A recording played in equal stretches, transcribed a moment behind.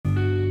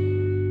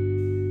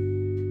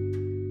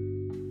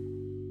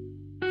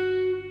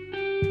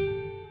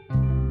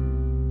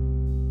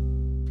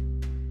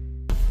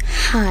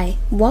Hi,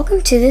 welcome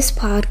to this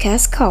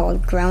podcast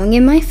called Growing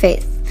in My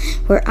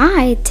Faith, where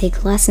I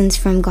take lessons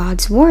from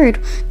God's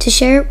Word to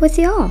share it with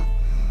y'all.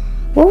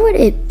 What would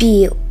it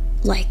be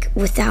like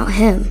without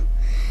Him?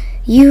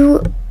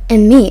 You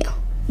and me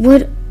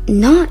would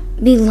not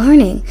be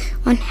learning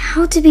on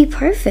how to be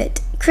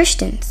perfect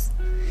Christians.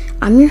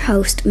 I'm your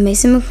host,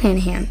 Mason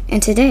McClanahan,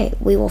 and today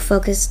we will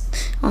focus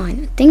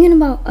on thinking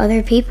about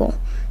other people.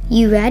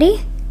 You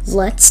ready?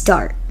 Let's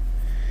start.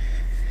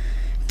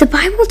 The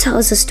Bible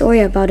tells a story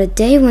about a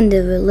day when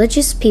the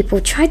religious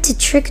people tried to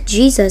trick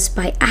Jesus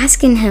by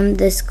asking him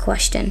this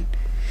question: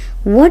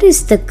 what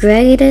is the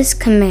greatest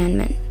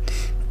commandment?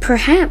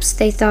 Perhaps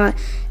they thought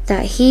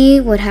that he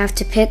would have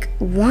to pick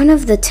one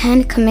of the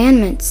 10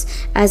 commandments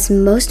as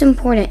most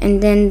important,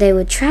 and then they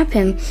would trap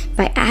him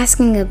by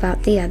asking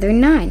about the other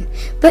 9.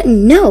 But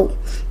no,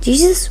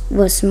 Jesus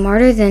was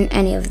smarter than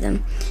any of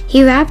them.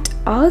 He wrapped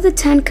all the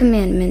 10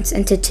 commandments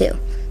into 2.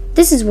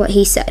 This is what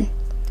he said: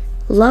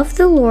 love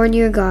the Lord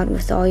your God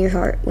with all your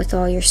heart, with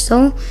all your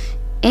soul,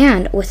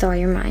 and with all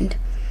your mind.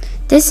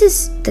 This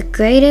is the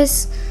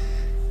greatest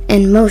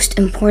and most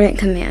important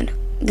command.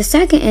 The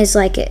second is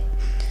like it: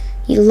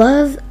 you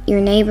love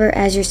your neighbor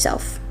as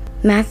yourself.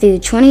 Matthew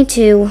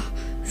 22,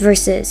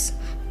 verses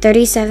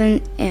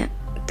 37 and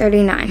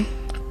 39.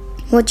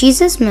 What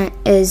Jesus meant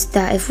is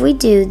that if we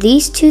do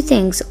these 2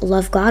 things,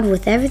 love God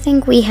with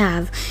everything we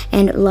have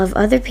and love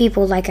other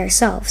people like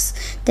ourselves,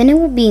 then it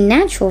will be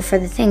natural for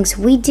the things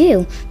we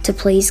do to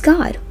please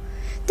God.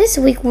 This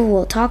week we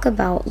will talk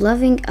about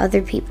loving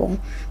other people.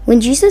 When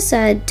Jesus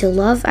said to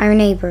love our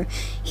neighbor,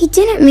 he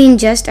didn't mean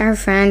just our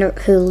friend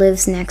who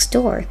lives next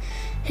door.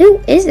 Who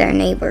is our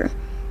neighbor?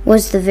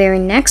 Was the very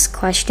next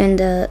question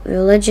the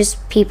religious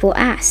people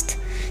asked.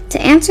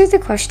 To answer the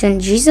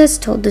question, Jesus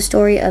told the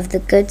story of the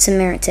Good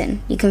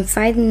Samaritan. You can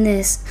find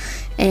this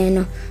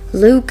in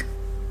Luke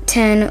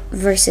 10,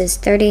 verses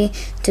 30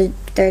 to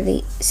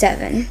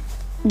 37.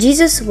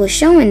 Jesus was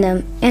showing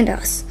them and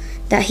us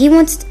that he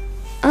wants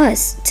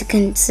us to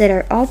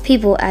consider all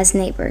people as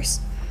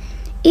neighbors.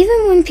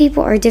 Even when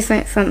people are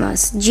different from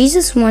us,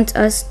 Jesus wants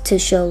us to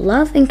show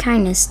love and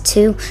kindness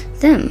to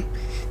them.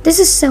 This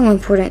is so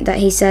important that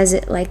he says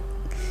it like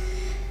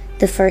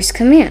the first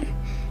command,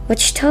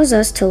 which tells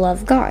us to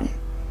love God.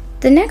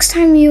 The next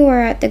time you are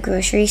at the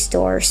grocery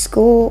store,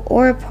 school,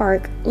 or a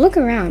park, look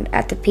around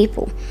at the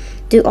people.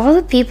 Do all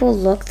the people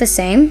look the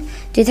same?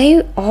 Do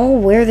they all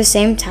wear the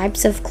same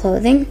types of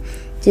clothing?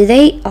 Do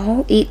they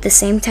all eat the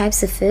same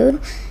types of food?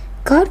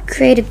 God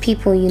created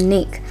people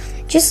unique,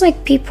 just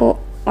like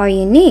people are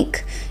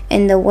unique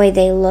in the way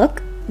they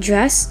look,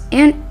 dress,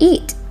 and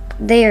eat.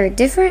 They are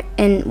different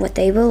in what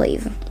they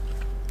believe.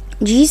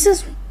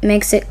 Jesus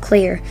makes it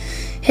clear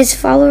his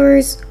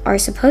followers are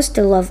supposed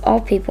to love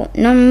all people,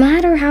 no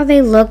matter how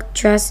they look,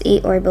 dress,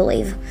 eat, or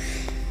believe.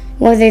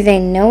 Whether they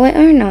know it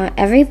or not,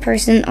 every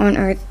person on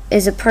earth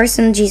is a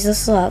person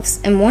Jesus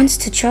loves and wants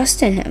to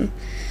trust in him.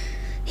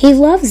 He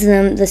loves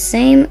them the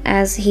same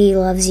as he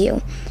loves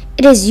you.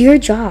 It is your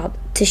job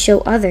to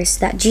show others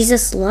that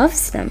Jesus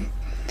loves them.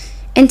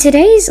 In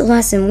today's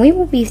lesson, we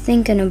will be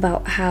thinking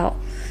about how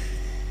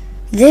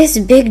this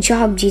big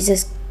job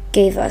Jesus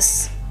gave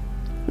us.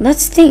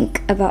 Let's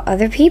think about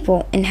other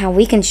people and how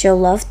we can show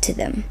love to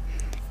them.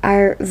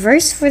 Our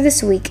verse for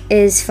this week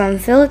is from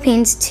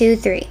Philippians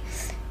 2:3.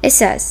 It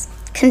says,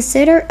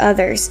 consider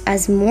others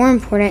as more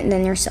important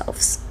than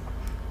yourselves.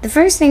 The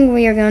first thing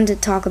we are going to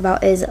talk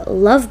about is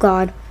love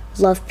God,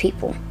 love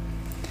people.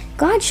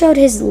 God showed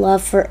his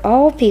love for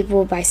all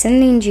people by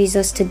sending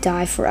Jesus to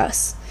die for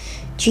us.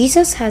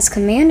 Jesus has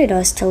commanded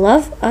us to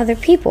love other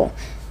people.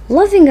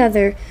 Loving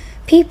other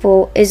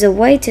people is a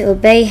way to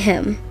obey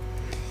him.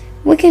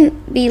 We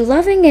can be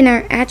loving in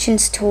our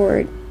actions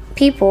toward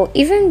people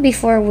even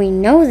before we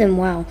know them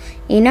well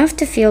enough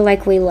to feel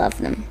like we love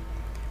them.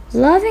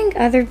 Loving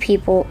other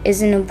people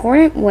is an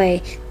important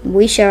way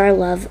we show our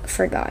love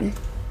for God.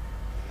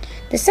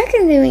 The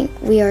second thing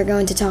we are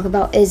going to talk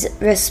about is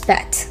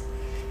respect.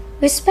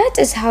 Respect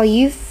is how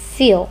you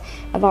feel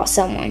about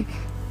someone.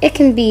 It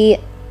can be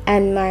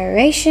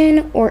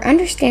admiration or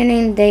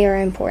understanding they are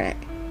important.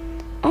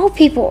 All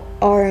people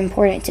are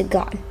important to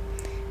God.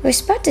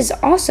 Respect is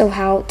also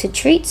how to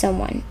treat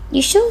someone.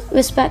 You show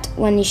respect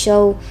when you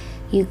show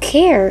you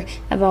care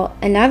about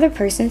another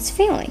person's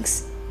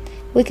feelings.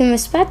 We can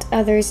respect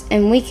others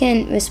and we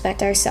can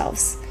respect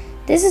ourselves.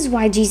 This is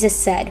why Jesus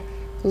said,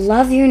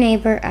 love your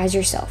neighbor as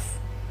yourself.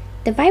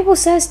 The Bible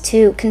says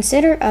to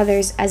consider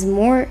others as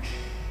more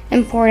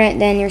important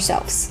than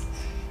yourselves.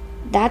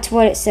 That's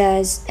what it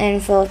says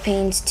in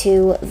Philippians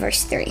 2,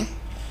 verse 3.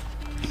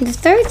 The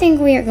third thing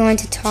we are going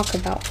to talk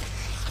about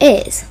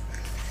is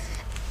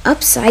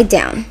upside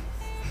down.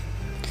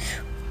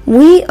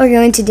 We are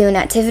going to do an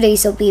activity,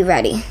 so be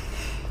ready.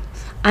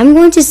 I'm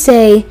going to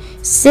say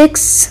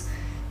 6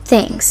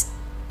 things,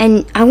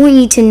 and I want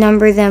you to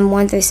number them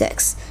 1 through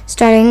 6,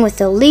 starting with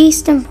the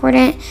least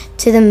important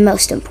to the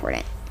most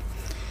important.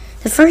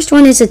 The first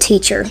one is a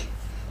teacher.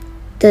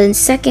 The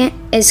second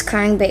is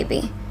crying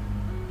baby.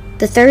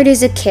 The third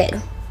is a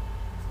kid.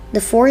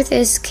 The fourth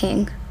is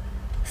king.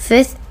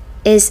 Fifth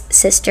is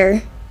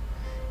sister,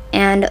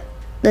 and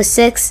the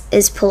 6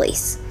 is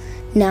police.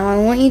 Now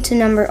I want you to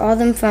number all of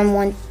them from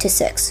 1 to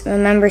 6.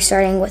 Remember,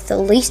 starting with the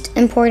least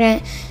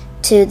important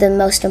to the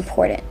most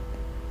important.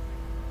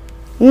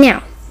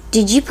 Now,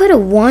 did you put a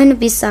 1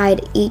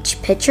 beside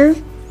each picture?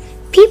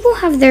 People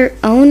have their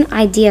own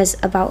ideas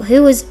about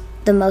who is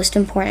the most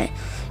important.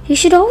 You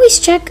should always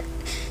check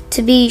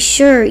to be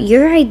sure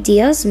your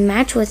ideas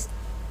match with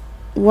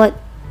what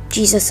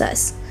Jesus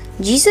says.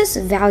 Jesus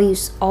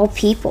values all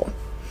people.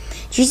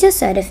 Jesus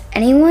said if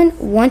anyone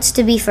wants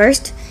to be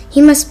first,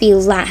 he must be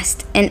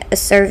last and a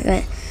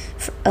servant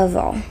of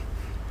all.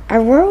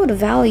 Our world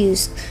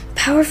values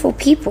powerful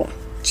people.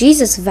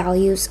 Jesus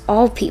values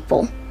all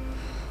people.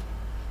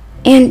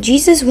 And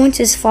Jesus wants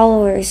his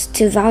followers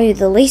to value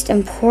the least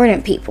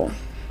important people.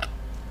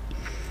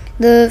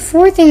 The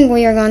 4th thing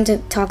we are going to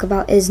talk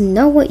about is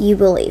know what you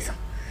believe.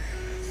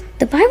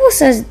 The Bible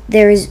says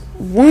there is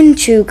one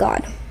true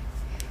God.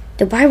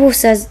 The Bible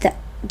says that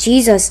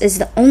Jesus is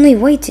the only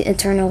way to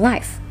eternal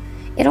life.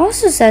 It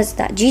also says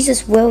that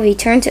Jesus will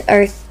return to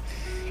earth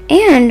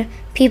and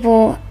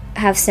people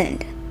have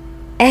sinned.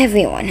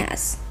 Everyone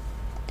has.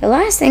 The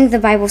last thing the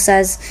Bible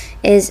says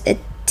is it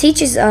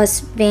teaches us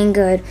being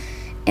good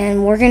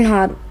and working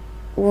hard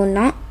will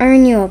not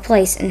earn you a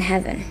place in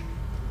heaven.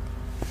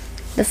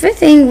 The 5th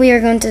thing we are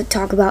going to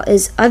talk about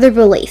is other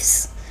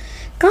beliefs.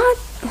 God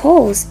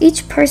holds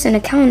each person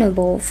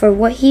accountable for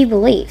what he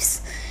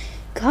believes.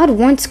 God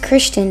wants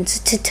Christians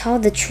to tell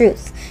the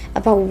truth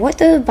about what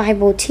the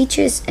Bible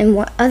teaches and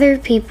what other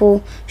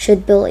people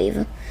should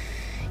believe.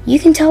 You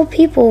can tell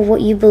people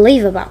what you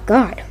believe about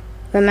God.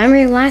 Remember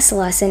your last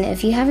lesson.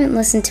 If you haven't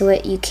listened to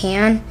it, you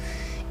can.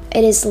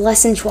 It is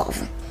lesson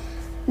 12.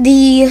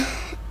 The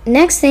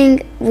next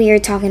thing we are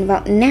talking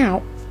about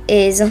now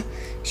is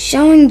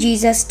showing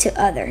Jesus to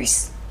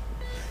others.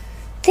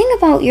 Think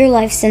about your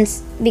life since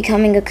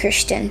becoming a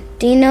Christian.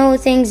 Do you know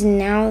things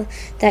now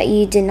that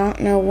you did not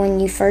know when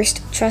you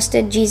first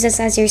trusted Jesus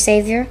as your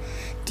Savior?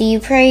 Do you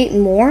pray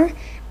more?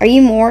 Are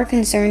you more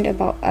concerned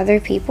about other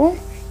people?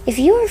 If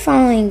you are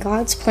following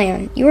God's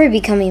plan, you are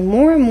becoming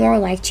more and more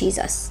like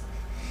Jesus.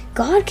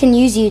 God can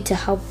use you to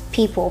help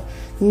people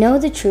know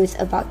the truth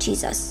about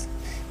Jesus.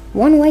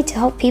 One way to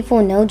help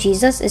people know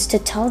Jesus is to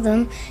tell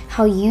them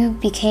how you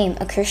became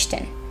a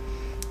Christian.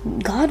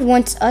 God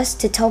wants us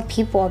to tell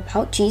people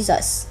about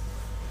Jesus.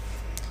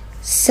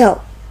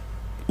 So,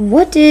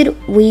 what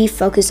did we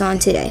focus on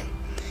today?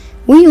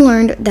 We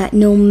learned that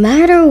no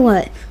matter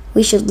what,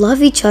 we should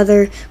love each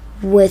other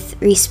with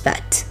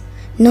respect,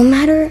 no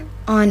matter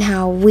on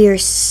how we're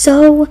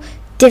so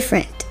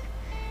different.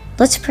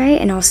 Let's pray,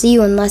 and I'll see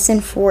you in lesson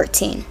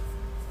 14.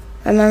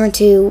 Remember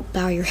to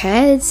bow your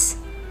heads,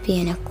 be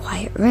in a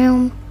quiet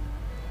room,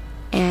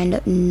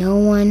 and no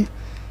one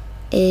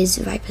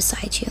is right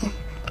beside you.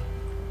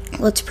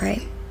 Let's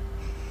pray.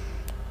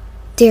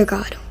 Dear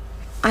God,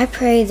 I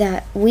pray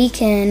that we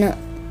can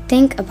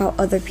think about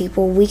other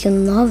people, we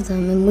can love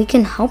them, and we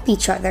can help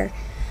each other.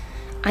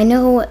 I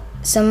know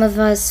some of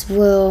us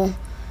will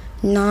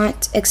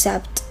not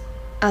accept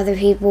other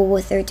people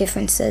with their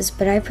differences,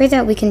 but I pray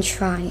that we can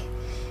try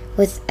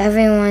with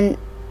everyone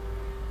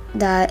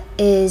that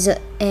is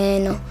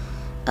in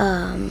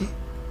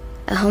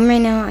a home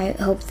right now. I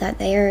hope that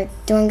they are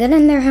doing good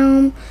in their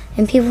home,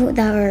 and people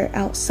that are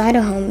outside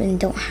a home and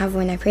don't have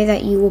one, I pray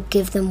that you will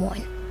give them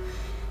one.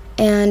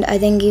 And I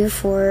thank you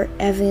for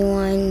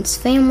everyone's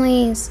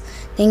families.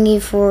 Thank you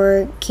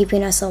for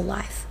keeping us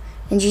alive.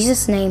 In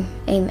Jesus' name,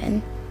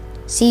 amen.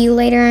 See you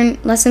later in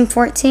lesson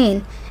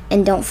 14,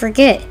 and don't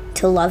forget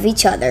to love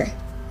each other.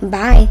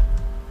 Bye.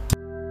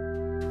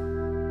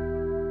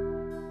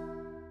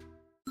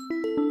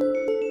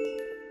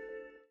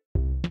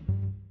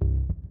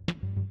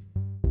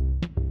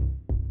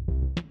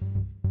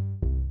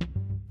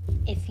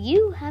 If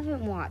you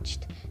haven't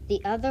watched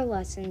the other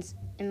lessons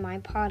in my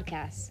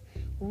podcast,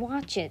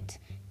 watch it.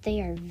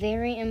 They are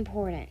very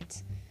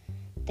important.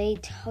 They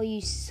tell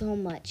you so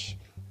much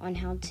on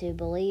how to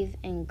believe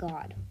in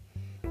God.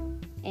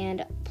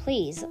 And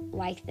please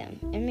like them.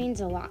 It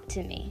means a lot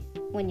to me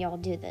when y'all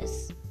do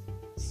this.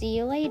 See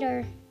you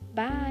later.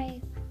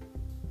 Bye.